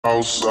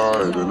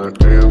Outside in an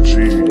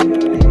AMG,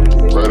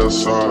 right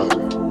outside,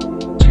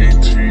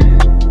 TT,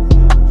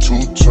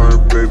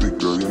 two-turn baby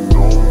girl, you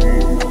know me.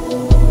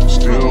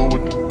 Still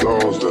with the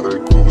dogs that I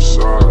grew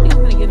beside.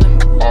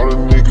 All the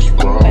niggas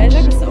round.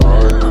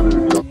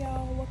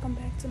 Y'all, welcome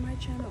back to my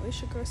channel.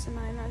 It's your girl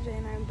Sanai Najee,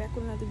 and I'm back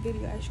with another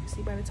video. As you can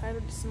see by the title,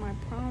 this is my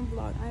prom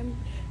vlog. I'm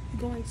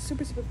going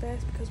super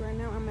fast because right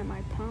now I'm at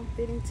my prom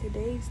fitting.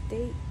 Today's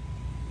date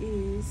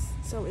is,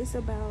 so it's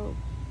about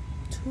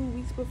 2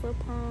 weeks before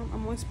prom.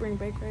 I'm on spring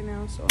break right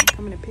now, so I'm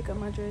coming to pick up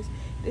my dress.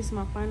 This is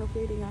my final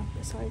fitting. I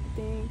saw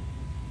everything,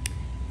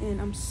 and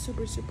I'm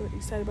super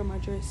excited about my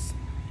dress.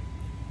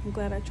 I'm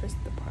glad I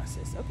trusted the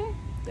process. Okay,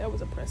 that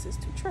was a process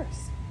to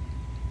trust,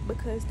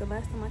 because the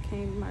last time I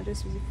came, my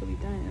dress wasn't fully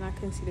done and I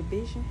couldn't see the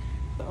vision.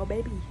 But oh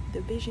baby, the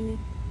visioning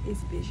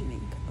is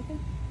visioning. Okay,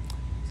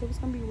 so it's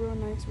gonna be real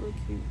nice, real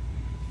cute.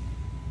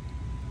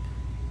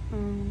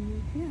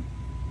 Yeah.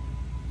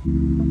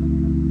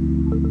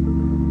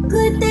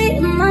 Good day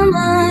in my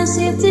mind,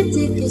 safe to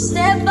take a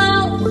step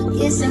out.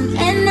 Kiss him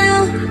and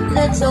now,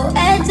 let your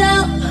edge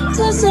out.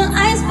 Toss some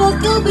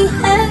iceberg, you'll be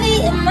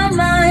heavy in my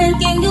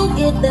mind. Can you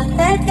get the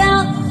heck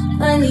out?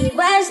 Funny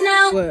rash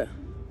now. What?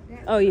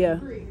 Oh yeah,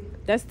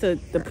 that's the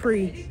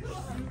pre.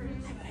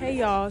 Hey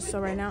y'all, so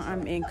right now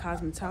I'm in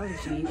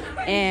cosmetology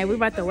and we're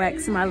about to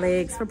wax my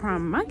legs for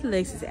prom. My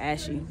legs is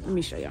ashy. Let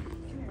me show y'all.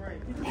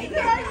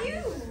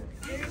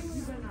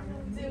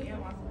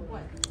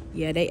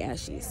 Yeah, they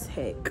ashy as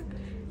heck.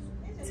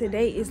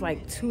 Today is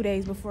like 2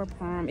 days before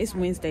prom. It's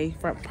Wednesday.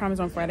 Prom is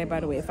on Friday, by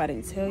the way, if I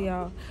didn't tell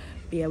y'all.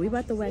 But yeah, we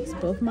about to wax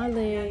both my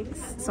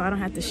legs so I don't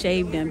have to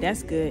shave them.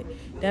 That's good.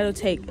 That'll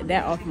take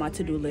that off my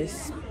to-do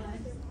list.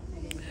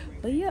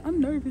 But yeah,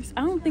 I'm nervous.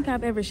 I don't think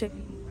I've ever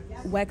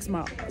waxed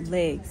my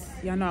legs.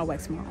 Y'all know I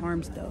wax my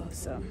arms though.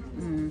 So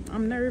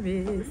I'm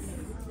nervous.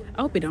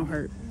 I hope it don't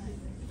hurt.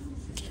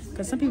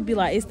 Cause some people be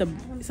like it's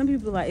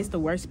the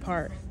worst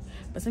part.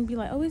 But some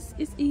people be like, oh,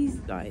 it's easy.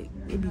 Like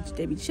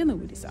they be chilling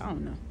with it. So I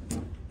don't know.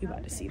 We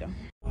about to see them.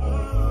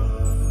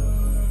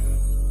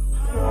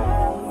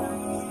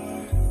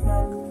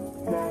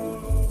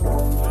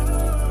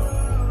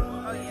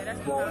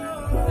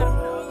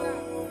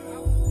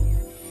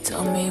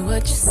 Tell me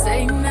what you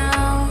say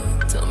now.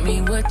 Tell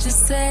me what you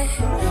say.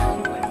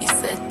 You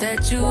said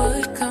that you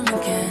would come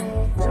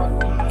again.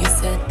 You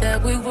said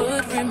that we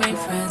would remain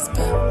friends,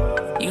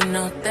 but you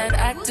know that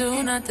I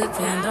do not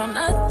depend on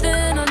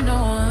nothing or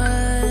no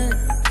one.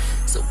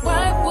 So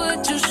why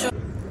would you show?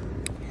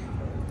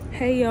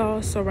 Hey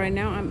y'all, so right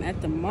now I'm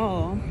at the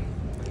mall.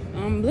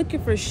 I'm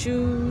looking for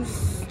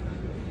shoes,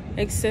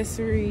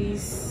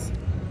 accessories,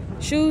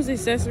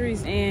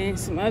 and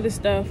some other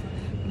stuff.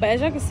 But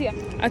as y'all can see,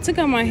 I took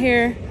out my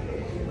hair,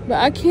 but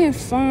I can't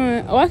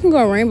find, oh, I can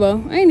go rainbow.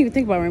 I didn't even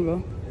think about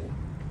rainbow.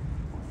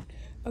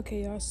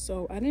 Okay y'all,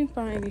 so I didn't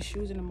find any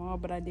shoes in the mall,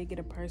 but I did get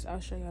a purse. I'll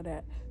show y'all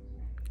that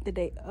the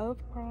day of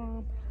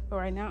prom. But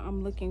right now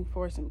I'm looking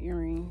for some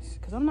earrings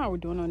because I'm not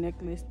doing no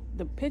necklace.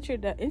 The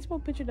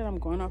inspo picture that I'm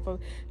going off of,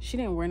 she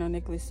didn't wear no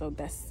necklace, so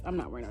I'm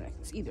not wearing no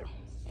necklace either.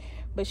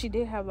 But she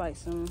did have like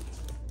some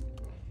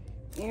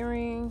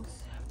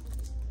earrings,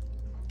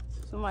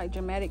 some like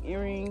dramatic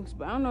earrings,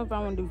 but I don't know if I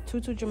want to do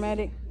too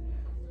dramatic,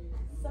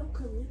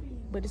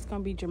 but it's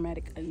gonna be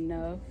dramatic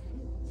enough.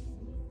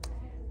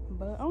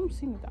 But I don't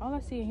see nothing. All I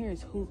see in here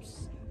is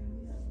hoops.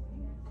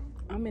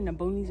 I'm in the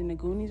boonies and the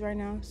goonies right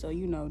now, so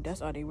you know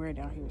that's all they wear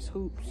down here is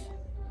hoops.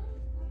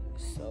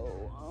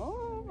 So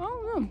I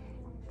don't know.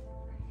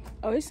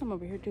 Oh, there's some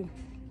over here too.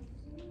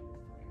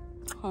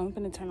 Oh, I'm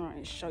gonna turn around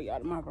and show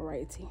y'all my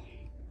variety.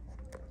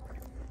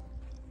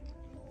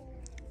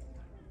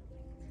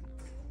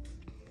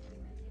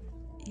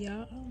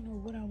 Yeah, I don't know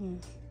what I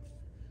want.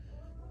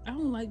 I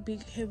don't like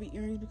big heavy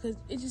earrings because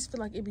it just feel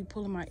like it be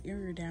pulling my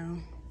ear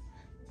down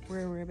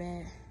real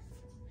bad.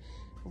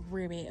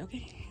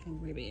 Okay,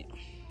 real bad.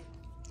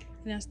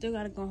 And I still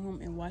gotta go home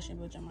and wash and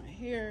bleach on my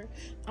hair.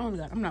 I'm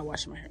not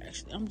washing my hair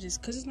actually. I'm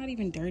just, cause it's not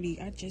even dirty.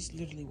 I just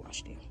literally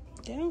washed it.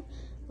 They don't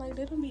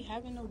be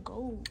having no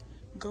gold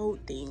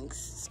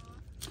things.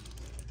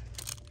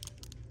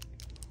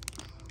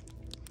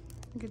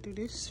 I could do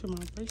this for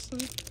my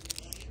bracelet.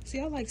 See,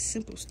 I like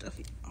simple stuff,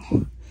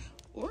 y'all.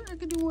 Or I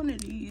could do one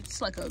of these.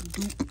 It's like a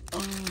dupe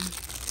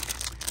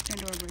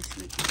Pandora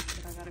bracelet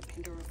that I got a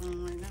Pandora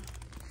on right now.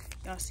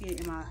 Y'all see it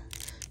in my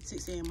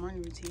 6 a.m.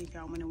 morning routine if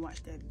y'all want to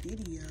watch that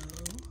video.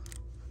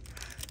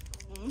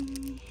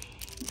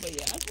 But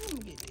yeah, I think I'm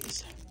gonna get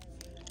this.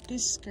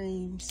 This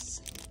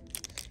screams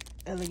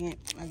elegant,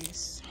 I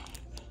guess.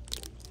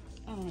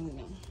 I don't really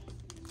know.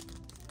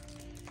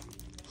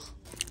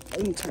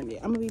 Let me turn it.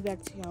 I'm gonna be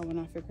back to y'all when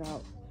I figure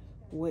out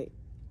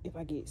if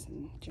I get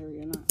some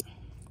jewelry or not.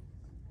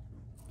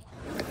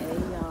 Hey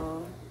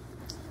y'all.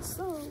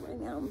 So right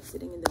now I'm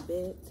sitting in the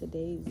bed.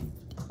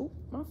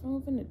 My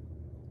phone finna.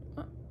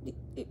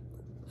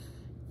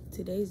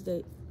 Today's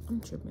date,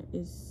 I'm tripping.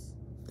 It's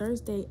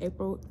Thursday,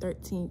 April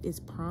 13th. It's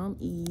prom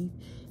eve.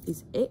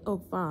 It's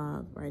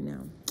 8:05 right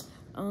now.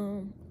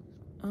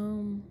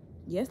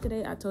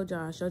 yesterday I told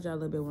y'all, I showed y'all a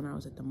little bit when I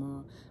was at the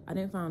mall. I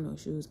didn't find no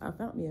shoes. I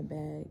found me a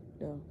bag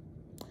though,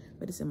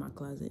 but it's in my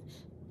closet.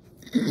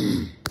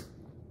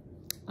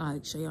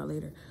 I'll show y'all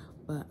later.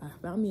 But I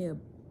found me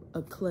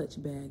a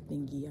clutch bag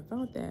thingy. I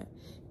found that,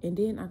 and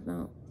then I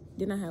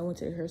went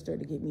to the hair store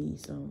to get me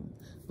some.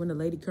 When the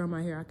lady curl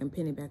my hair, I can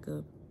pin it back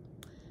up.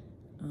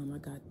 I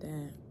got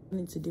that.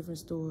 Went into different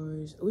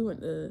stores. We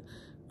went to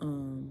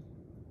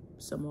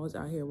some malls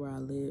out here where I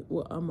live.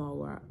 Well, a mall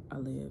where I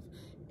live,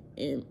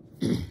 and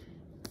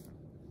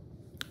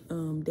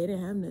they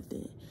didn't have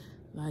nothing.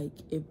 Like,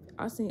 if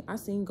I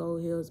seen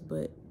gold heels,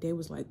 but they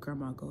was like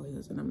grandma gold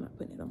heels, and I'm not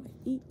putting it on my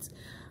feet.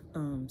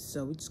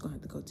 So we just gonna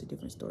have to go to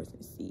different stores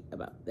and see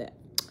about that.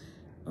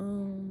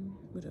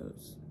 What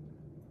else?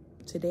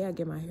 Today I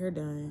get my hair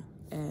done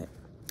at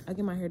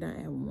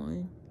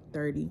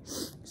 1:30.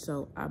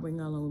 So I bring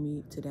y'all along with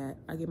me to that.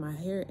 I get my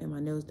hair and my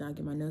nails done. I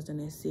get my nails done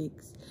at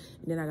 6,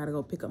 and then I gotta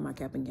go pick up my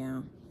cap and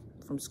gown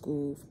from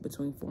school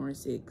between 4 and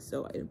 6.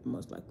 So it'll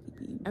most likely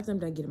be after I'm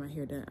done getting my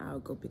hair done, I'll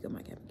go pick up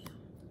my cap and gown.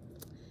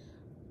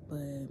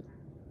 But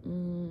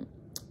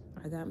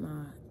I got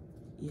my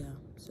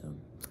so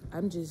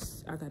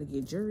I gotta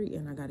get jewelry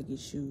and I gotta get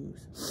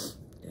shoes.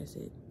 That's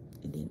it.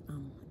 And then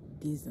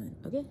these done,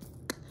 okay?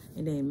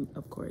 And then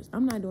of course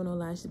I'm not doing no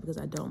lashes because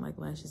I don't like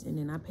lashes. And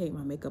then I paid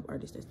my makeup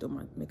artist that's doing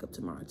my makeup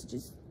tomorrow to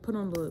just put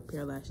on a little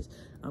pair of lashes.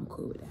 I'm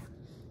cool with that.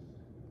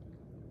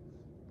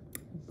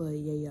 But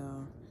yeah,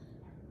 y'all.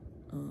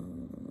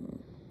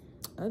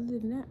 Other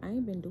than that, I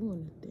ain't been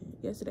doing nothing.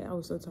 Yesterday I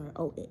was so tired.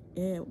 Oh,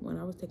 and when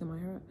I was taking my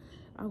hair out,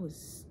 I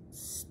was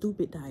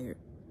stupid tired.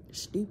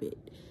 Stupid.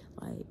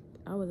 Like,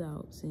 I was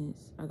out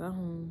since I got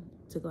home,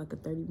 took like a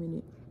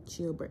 30-minute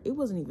chill break. It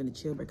wasn't even a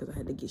chill break because I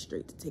had to get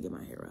straight to taking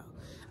my hair out.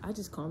 I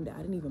just calmed down. I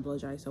didn't even blow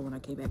dry, so when I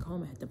came back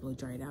home, I had to blow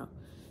dry it out.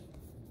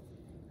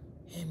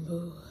 And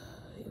boo,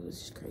 it was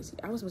just crazy.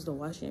 I was supposed to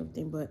wash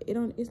everything, but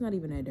it's not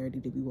even that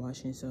dirty to be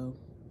washing, so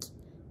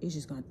it's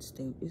just gonna have to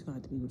stay. It's gonna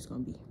have to be what it's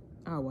gonna be.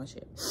 I'll wash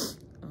it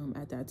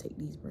after I take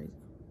these braids.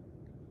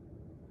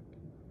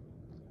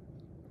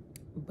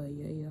 But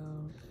yeah,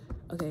 y'all.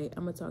 Okay,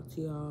 I'm gonna talk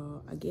to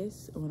y'all, I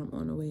guess, when I'm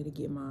on the way to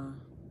get my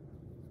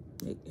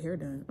hair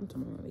done. I'm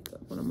talking about my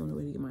makeup. When I'm on the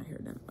way to get my hair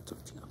done, I'll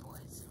talk to y'all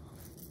boys.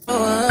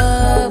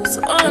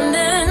 So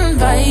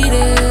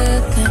uninvited,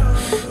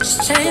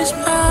 just changed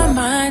my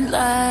mind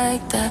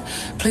like that.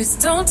 Please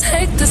don't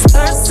take this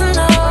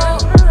personal,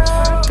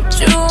 but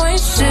you ain't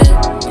shit,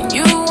 and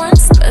you weren't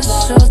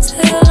special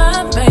till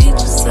I made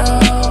you so.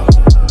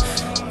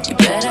 You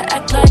better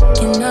act like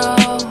you know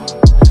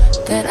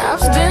that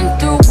I've been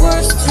through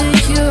worse to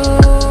you.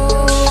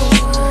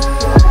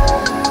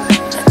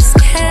 I just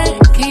can't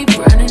keep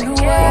running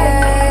away,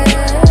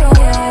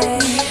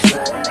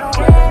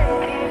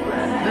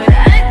 but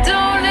I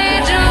don't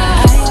need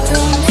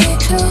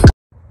you.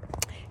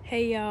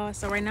 Hey y'all,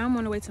 so right now I'm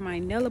on the way to my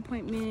nail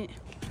appointment.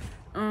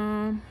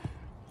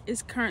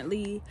 It's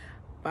currently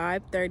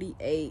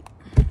 5:38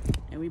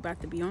 and we about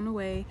to be on the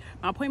way.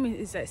 My appointment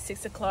is at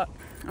 6 o'clock.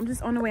 I'm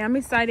just on the way. I'm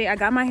excited. I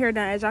got my hair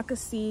done, as y'all can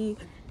see.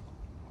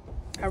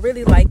 I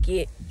really like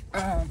it.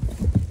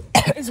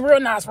 It's real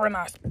nice.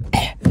 About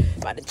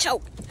to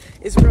choke.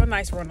 It's real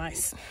nice.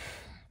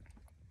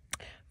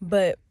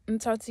 But I'm gonna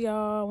talk to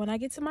y'all when I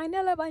get to my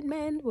nail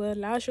appointment.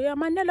 Well, I'll show y'all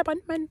my nail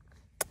appointment.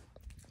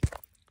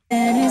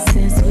 And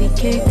since we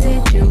kicked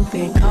it, you've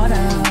been caught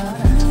up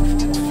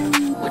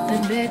with the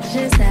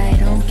bitches. I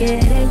don't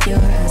get it. You're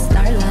a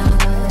star love.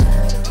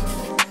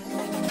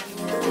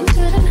 You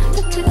shouldn't have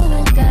to feel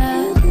like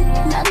that.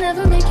 I'll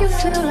never make you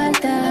feel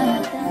like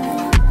that.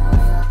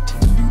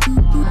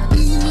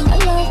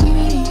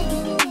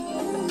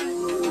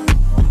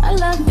 I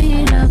love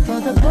being up for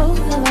the both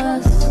of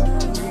us.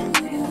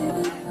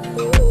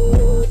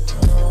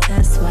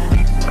 That's why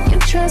you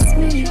trust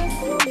me.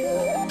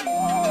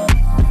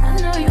 I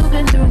know you've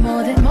been through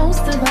more than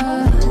most of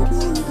us.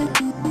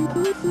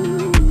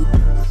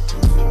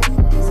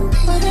 So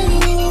what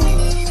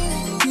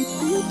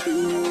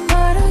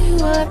are you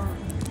up?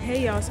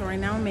 Hey y'all, so right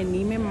now I'm in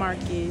Neiman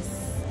Marcus.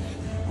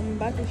 I'm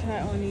about to try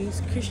on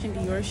these Christian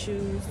Dior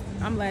shoes.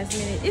 I'm last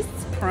minute. It's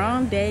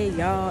prom day,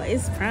 y'all.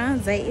 It's prom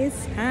day.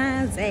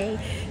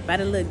 About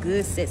to look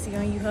good, sexy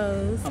on you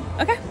hoes.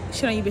 Okay,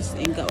 shit on you bitches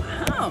and go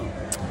home.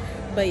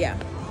 But yeah.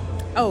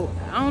 Oh,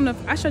 I don't know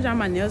if I showed y'all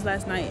my nails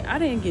last night. I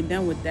didn't get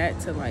done with that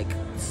till like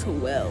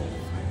 12.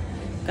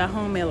 Got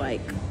home at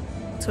like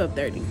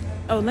 12:30.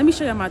 Oh, let me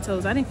show y'all my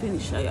toes. I didn't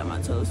finish show y'all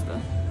my toes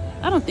though.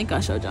 I don't think I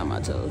showed y'all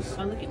my toes.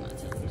 Oh, look at my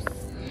toes.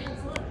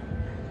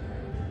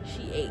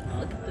 She ate.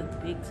 Look at the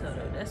big toe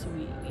though. That's what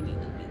we need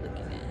to be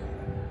looking at.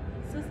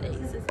 Sis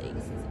ate.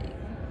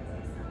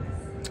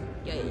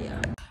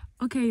 Yeah.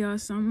 Okay, y'all.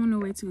 So I'm on the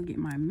way to go get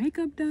my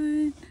makeup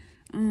done.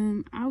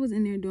 I was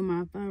in there doing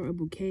my flower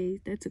bouquet.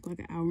 That took like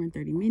an hour and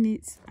 30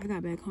 minutes. I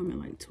got back home at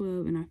like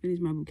 12 and I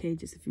finished my bouquet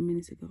just a few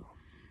minutes ago.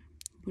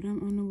 But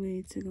I'm on the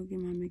way to go get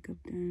my makeup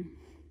done.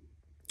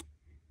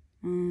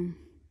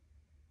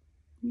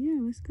 Yeah,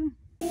 let's go.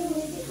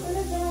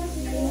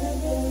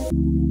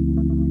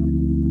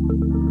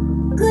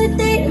 Good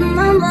day in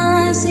my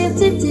mind. mama,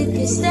 safety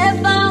ticket,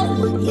 step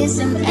out. Yes,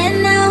 I'm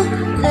in now,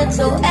 let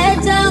your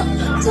edge out.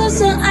 Toss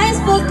some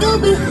iceberg, you'll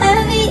be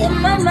heavy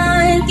in my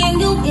mind. Can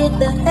you get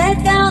the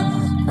heck out?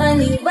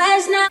 Honey,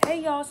 rise now.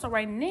 Hey y'all, so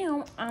right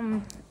now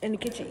I'm in the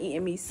kitchen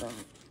eating me some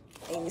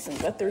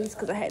Gutteries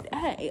because I had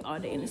ate all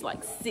day and it's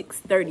like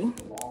 6:30.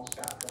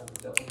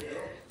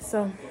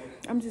 So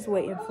I'm just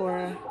waiting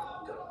for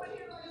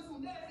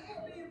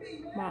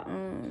my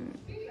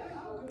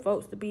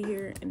folks to be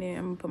here, and then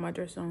I'm gonna put my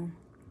dress on.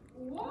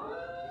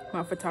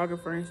 My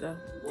photographer and stuff.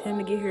 Tell him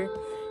to get here,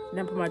 and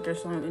then put my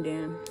dress on, and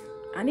then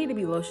I need to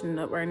be lotioning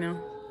up right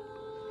now.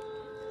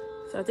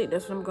 So I think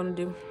that's what I'm gonna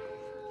do.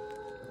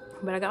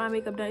 But I got my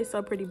makeup done. It's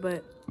so pretty,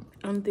 but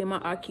I don't think my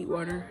eye keep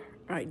watering.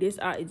 All right, this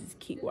eye is just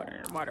keep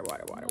watering. Water.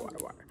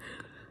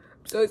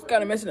 So it's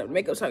kind of messing up the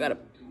makeup. So I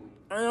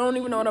don't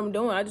even know what I'm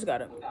doing. I just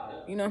gotta,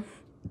 you know.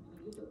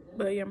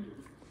 But yeah,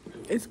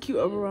 it's cute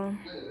overall.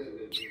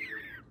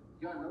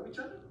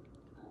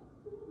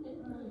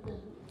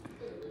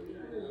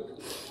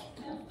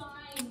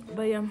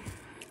 But yeah.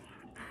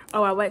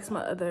 Oh, I waxed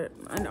my other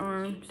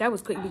underarm. That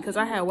was quick because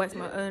I had waxed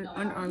my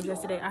underarms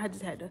yesterday. I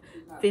just had to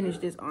finish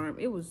this arm.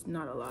 It was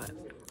not a lot.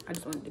 I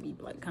just wanted to be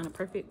like kind of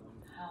perfect.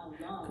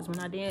 Because when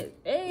I did,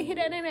 hey, hit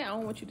that in there, I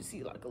don't want you to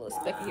see like a little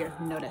speck here.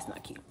 No, that's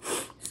not cute.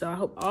 So I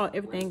hope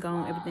everything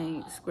gone,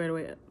 everything squared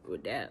away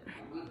with that.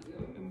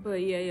 But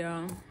yeah,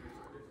 y'all.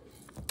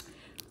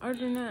 Other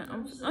than that,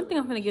 I think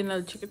I'm gonna get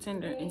another chicken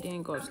tender and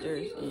then go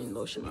upstairs and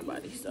lotion my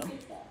body. So.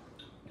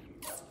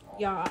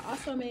 Y'all, I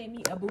also made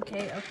me a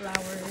bouquet of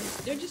flowers.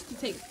 They're just to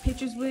take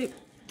pictures with.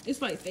 It's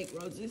like fake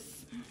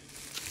roses.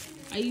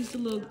 I used a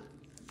little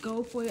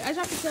gold foil. As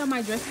y'all can tell,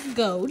 my dress is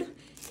gold.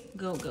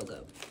 Gold.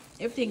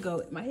 Everything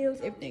gold. My heels,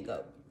 everything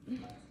gold.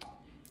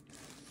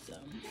 So,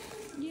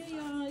 yeah,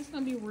 y'all. It's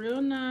going to be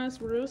real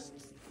nice, real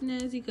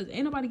snazzy. Because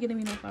ain't nobody getting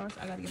me no flowers.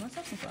 I got to get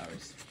myself some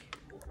flowers.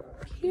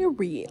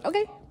 Period.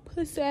 Okay?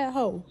 Pussy that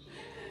hoe.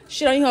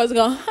 Shit on you hoes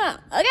go, huh?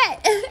 Okay.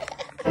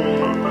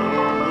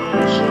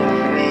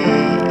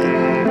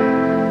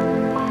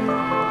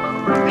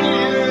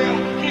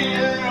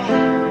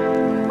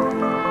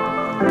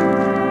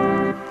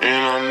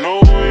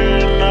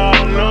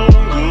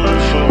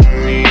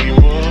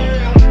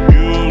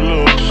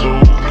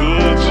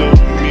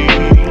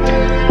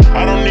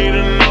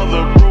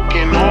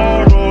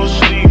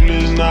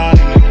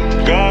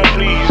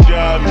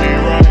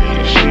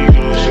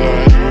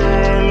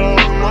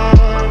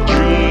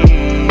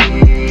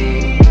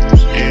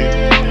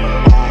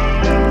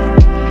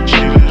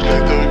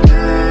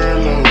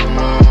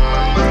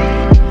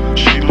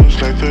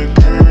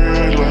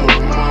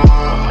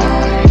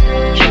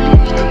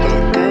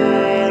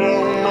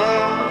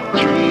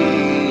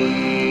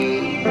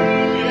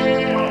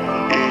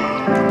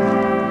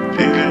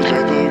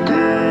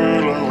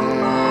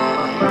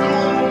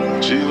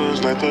 She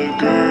looks like the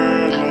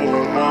girl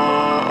of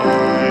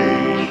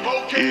mine.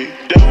 Yeah.